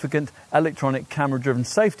significant electronic camera-driven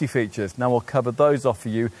safety features. Now we'll cover those off for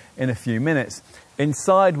you in a few minutes.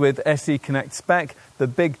 Inside with SE Connect spec, the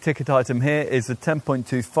big ticket item here is the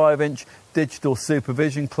 10.25-inch digital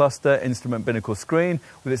supervision cluster instrument binnacle screen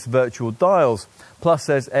with its virtual dials. Plus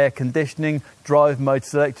there's air conditioning, drive mode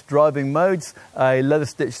select driving modes, a leather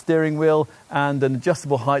stitch steering wheel and an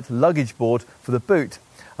adjustable height luggage board for the boot.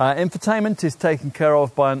 Infotainment is taken care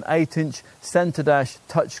of by an 8-inch centre dash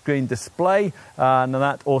touchscreen display, and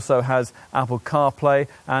that also has Apple CarPlay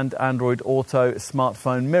and Android Auto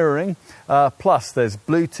smartphone mirroring. Plus there's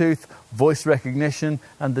Bluetooth, voice recognition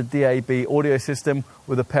and the DAB audio system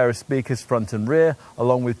with a pair of speakers front and rear,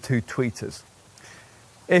 along with 2 tweeters.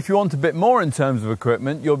 If you want a bit more in terms of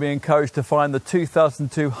equipment, you'll be encouraged to find the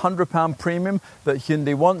 £2,200 premium that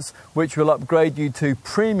Hyundai wants, which will upgrade you to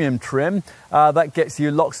premium trim. That gets you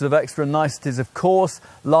lots of extra niceties, of course,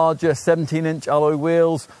 larger 17-inch alloy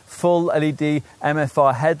wheels, full LED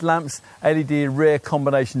MFR headlamps, LED rear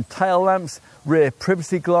combination tail lamps, rear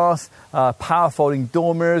privacy glass, power folding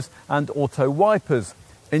door mirrors and auto wipers.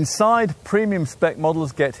 Inside, premium spec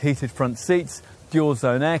models get heated front seats, dual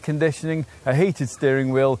zone air conditioning, a heated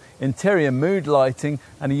steering wheel, interior mood lighting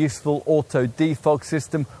and a useful auto defog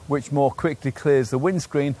system which more quickly clears the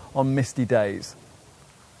windscreen on misty days.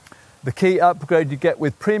 The key upgrade you get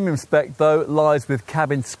with premium spec, though, lies with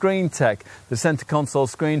cabin screen tech. The centre console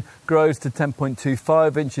screen grows to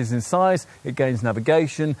 10.25 inches in size. It gains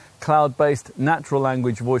navigation, cloud-based natural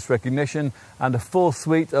language voice recognition and a full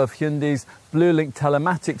suite of Hyundai's BlueLink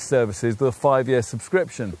telematics services with a 5-year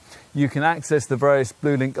subscription. You can access the various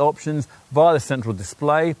BlueLink options via the central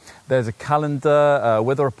display. There's a calendar,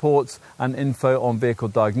 weather reports and info on vehicle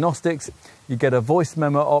diagnostics. You get a voice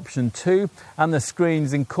memo option too, and the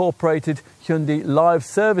screen's incorporated Hyundai Live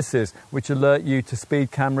services, which alert you to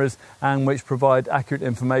speed cameras and which provide accurate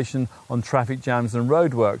information on traffic jams and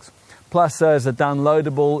roadworks. Plus there's a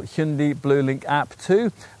downloadable Hyundai BlueLink app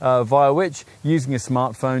too, via which, using a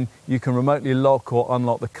smartphone, you can remotely lock or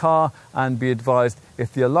unlock the car and be advised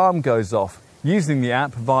if the alarm goes off. Using the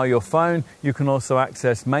app via your phone, you can also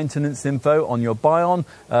access maintenance info on your Bayon,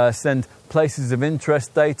 send places of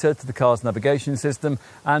interest data to the car's navigation system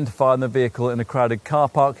and find the vehicle in a crowded car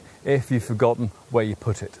park if you've forgotten where you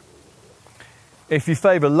put it. If you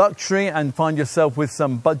favour luxury and find yourself with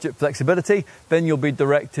some budget flexibility, then you'll be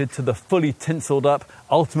directed to the fully tinselled up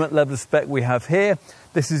ultimate level spec we have here.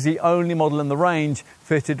 This is the only model in the range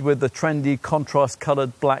fitted with the trendy contrast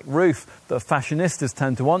coloured black roof that fashionistas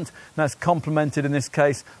tend to want. That's complemented in this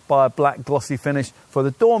case by a black glossy finish for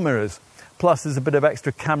the door mirrors. Plus there's a bit of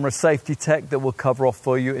extra camera safety tech that we'll cover off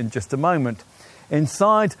for you in just a moment.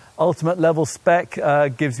 Inside, ultimate level spec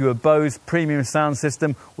gives you a Bose premium sound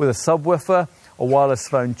system with a subwoofer, a wireless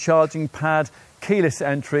phone charging pad, keyless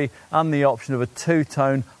entry and the option of a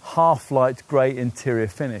 2-tone half-light grey interior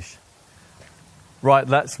finish. Right,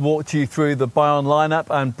 let's walk you through the Bayon lineup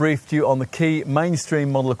and brief you on the key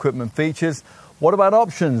mainstream model equipment features. What about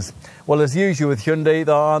options? Well, as usual with Hyundai,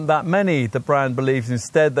 there aren't that many. The brand believes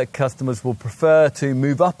instead that customers will prefer to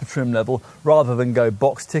move up a trim level rather than go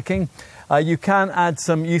box ticking. You can add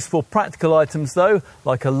some useful practical items though,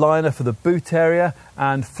 like a liner for the boot area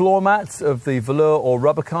and floor mats of the velour or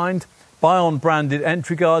rubber kind. Bayon branded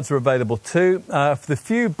entry guards are available too. For the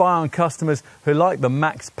few Bayon customers who like the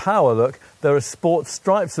max power look, there are sport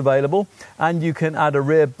stripes available, and you can add a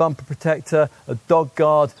rear bumper protector, a dog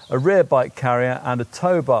guard, a rear bike carrier and a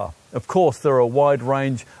tow bar. Of course, there are a wide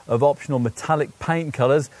range of optional metallic paint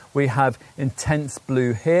colours. We have intense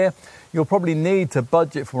blue here. You'll probably need to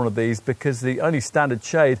budget for one of these because the only standard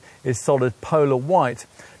shade is solid polar white.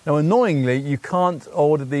 Now, annoyingly, you can't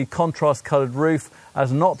order the contrast coloured roof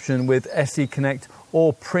as an option with SE Connect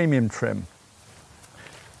or premium trim.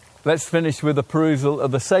 Let's finish with a perusal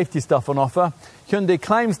of the safety stuff on offer. Hyundai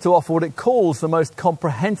claims to offer what it calls the most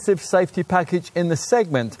comprehensive safety package in the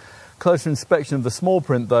segment. Closer inspection of the small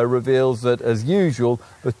print, though, reveals that, as usual,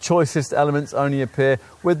 the choicest elements only appear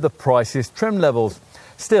with the priciest trim levels.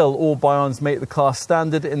 Still, all Bayons meet the class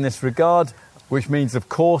standard in this regard, which means, of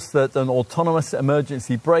course, that an autonomous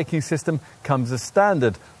emergency braking system comes as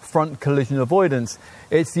standard. Front collision avoidance.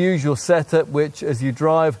 It's the usual setup which, as you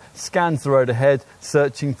drive, scans the road ahead,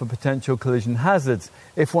 searching for potential collision hazards.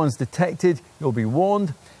 If one's detected, you'll be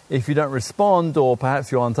warned. If you don't respond, or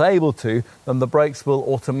perhaps you aren't able to, then the brakes will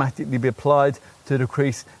automatically be applied to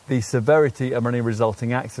decrease the severity of any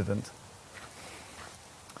resulting accident.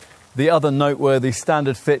 The other noteworthy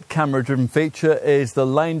standard fit camera-driven feature is the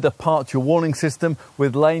lane departure warning system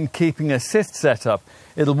with lane keeping assist setup.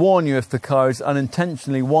 It'll warn you if the car is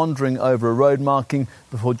unintentionally wandering over a road marking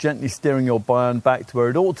before gently steering your Bayon back to where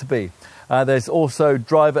it ought to be. There's also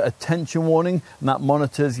driver attention warning, and that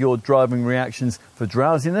monitors your driving reactions for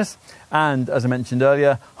drowsiness. And, as I mentioned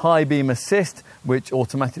earlier, high beam assist, which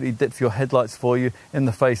automatically dips your headlights for you in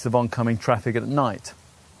the face of oncoming traffic at night.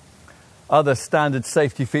 Other standard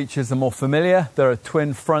safety features are more familiar. There are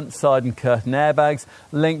twin front, side and curtain airbags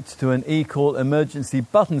linked to an eCall emergency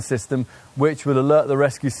button system which will alert the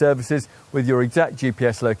rescue services with your exact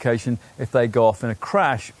GPS location if they go off in a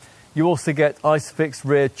crash. You also get ISOFIX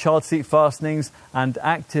rear child seat fastenings and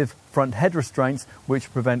active front head restraints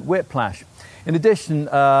which prevent whiplash. In addition,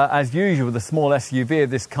 as usual with a small SUV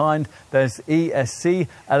of this kind, there's ESC,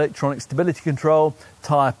 electronic stability control,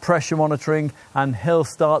 tyre pressure monitoring and hill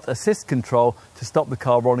start assist control to stop the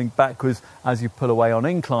car rolling backwards as you pull away on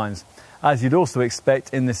inclines. As you'd also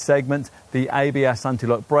expect in this segment, the ABS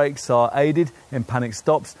anti-lock brakes are aided in panic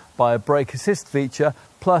stops by a brake assist feature,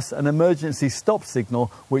 plus an emergency stop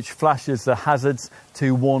signal which flashes the hazards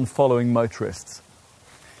to warn following motorists.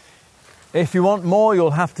 If you want more,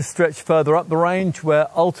 you'll have to stretch further up the range, where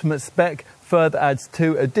Ultimate Spec further adds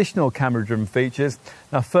two additional camera-driven features.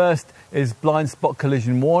 Now, first is blind spot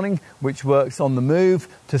collision warning, which works on the move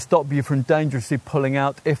to stop you from dangerously pulling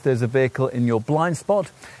out if there's a vehicle in your blind spot.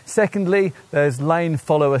 Secondly, there's lane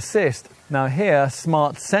follow assist. Now here,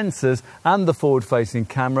 smart sensors and the forward-facing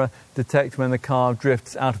camera detect when the car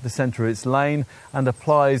drifts out of the centre of its lane and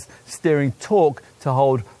applies steering torque to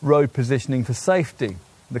hold road positioning for safety.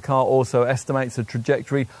 The car also estimates the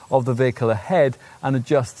trajectory of the vehicle ahead and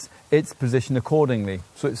adjusts its position accordingly.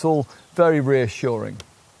 So it's all very reassuring.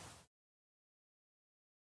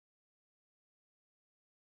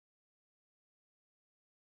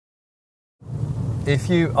 If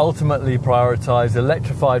you ultimately prioritise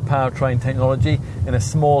electrified powertrain technology in a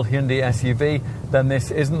small Hyundai SUV, then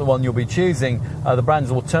this isn't the one you'll be choosing. The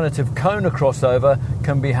brand's alternative Kona crossover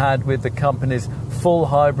can be had with the company's full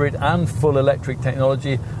hybrid and full electric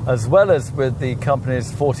technology, as well as with the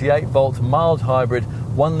company's 48-volt mild hybrid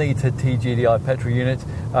 1-litre TGDI petrol unit.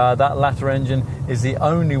 That latter engine is the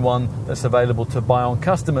only one that's available to Bayon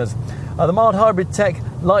customers. The mild hybrid tech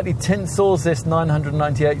lightly tinsels this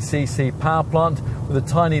 998cc power plant with a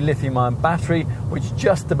tiny lithium-ion battery, which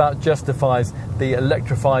just about justifies the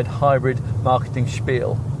electrified hybrid marketing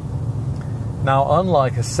spiel. Now,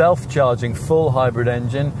 unlike a self-charging full hybrid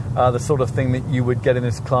engine, the sort of thing that you would get in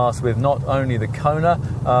this class with not only the Kona,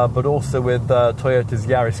 but also with Toyota's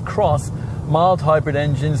Yaris Cross, mild hybrid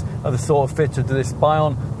engines are the sort of fitted to this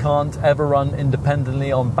Bayon can't ever run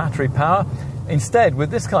independently on battery power. Instead,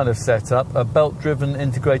 with this kind of setup, a belt-driven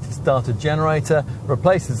integrated starter generator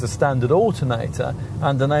replaces the standard alternator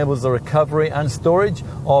and enables the recovery and storage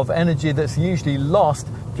of energy that's usually lost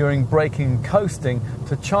during braking and coasting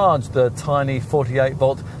to charge the tiny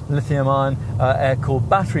 48-volt lithium-ion air-cooled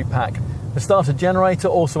battery pack. The starter generator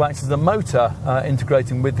also acts as a motor,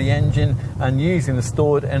 integrating with the engine and using the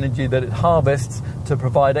stored energy that it harvests to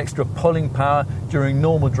provide extra pulling power during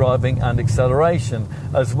normal driving and acceleration,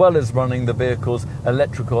 as well as running the vehicle's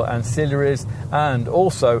electrical ancillaries and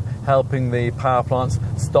also helping the power plant's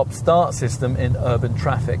stop-start system in urban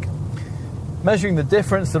traffic. Measuring the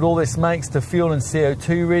difference that all this makes to fuel and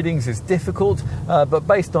CO2 readings is difficult, but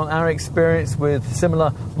based on our experience with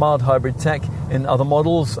similar mild hybrid tech in other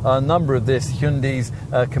models, a number of this Hyundai's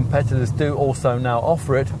competitors do also now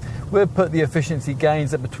offer it. We've put the efficiency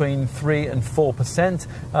gains at between 3 and 4%.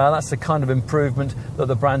 That's the kind of improvement that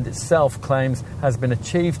the brand itself claims has been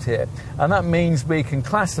achieved here. And that means we can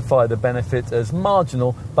classify the benefit as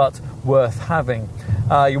marginal but worth having.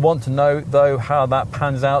 You want to know, though, how that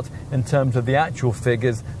pans out in terms of the actual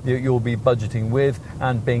figures that you'll be budgeting with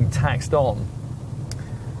and being taxed on.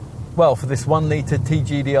 Well, for this 1 litre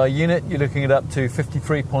TGDI unit, you're looking at up to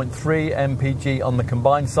 53.3 mpg on the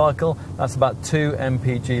combined cycle. That's about 2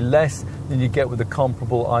 mpg less than you get with the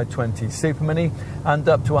comparable i20 Supermini, and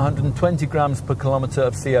up to 120 grams per kilometre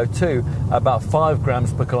of CO2, about 5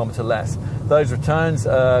 grams per kilometre less. Those returns,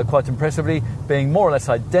 quite impressively, being more or less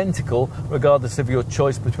identical regardless of your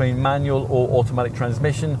choice between manual or automatic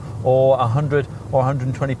transmission or 100 or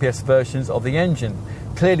 120 PS versions of the engine.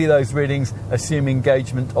 Clearly those readings assume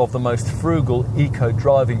engagement of the most frugal eco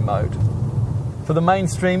driving mode. For the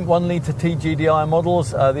mainstream 1 litre TGDI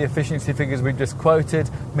models, the efficiency figures we just quoted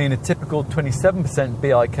mean a typical 27%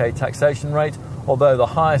 BIK taxation rate, although the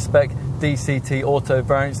higher spec DCT Auto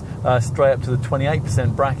variants stray up to the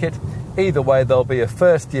 28% bracket. Either way, there'll be a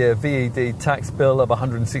first year VED tax bill of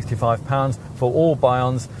 £165 for all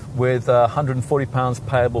Bayons, with £140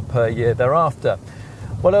 payable per year thereafter.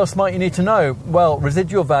 What else might you need to know? Well,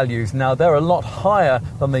 residual values. Now, they're a lot higher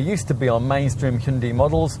than they used to be on mainstream Hyundai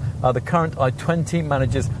models. The current i20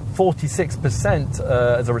 manages 46%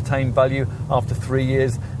 as a retained value after 3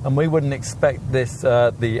 years, and we wouldn't expect this,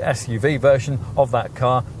 the SUV version of that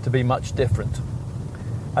car, to be much different.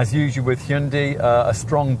 As usual with Hyundai, a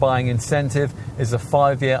strong buying incentive is a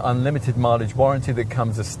 5-year unlimited mileage warranty that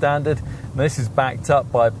comes as standard. And this is backed up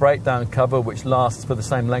by a breakdown cover which lasts for the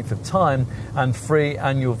same length of time, and free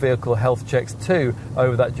annual vehicle health checks too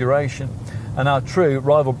over that duration. And our true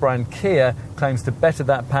rival brand Kia claims to better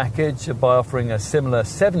that package by offering a similar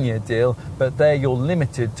 7-year deal, but there you're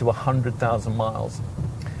limited to 100,000 miles.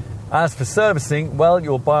 As for servicing, well,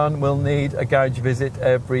 your Bayon will need a garage visit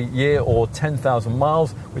every year or 10,000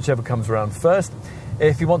 miles, whichever comes around first.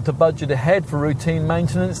 If you want to budget ahead for routine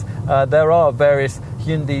maintenance, there are various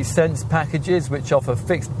Hyundai Sense packages which offer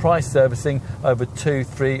fixed price servicing over 2,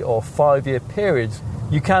 3 or 5 year periods.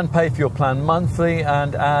 You can pay for your plan monthly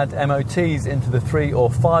and add MOTs into the 3 or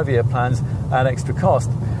 5 year plans at extra cost.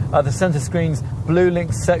 The centre screen's Blue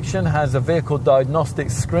Link section has a vehicle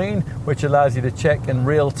diagnostics screen which allows you to check in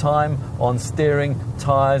real time on steering,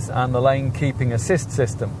 tyres and the lane keeping assist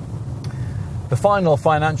system. The final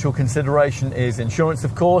financial consideration is insurance,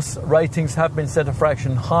 of course. Ratings have been set a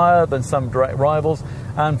fraction higher than some direct rivals,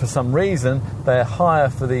 and for some reason they're higher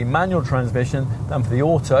for the manual transmission than for the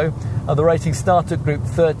auto. The ratings start at Group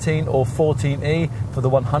 13 or 14E for the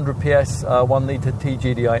 100 PS 1 litre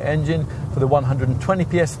TGDI engine. For the 120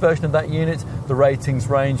 PS version of that unit, the ratings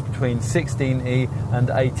range between 16E and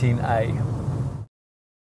 18A.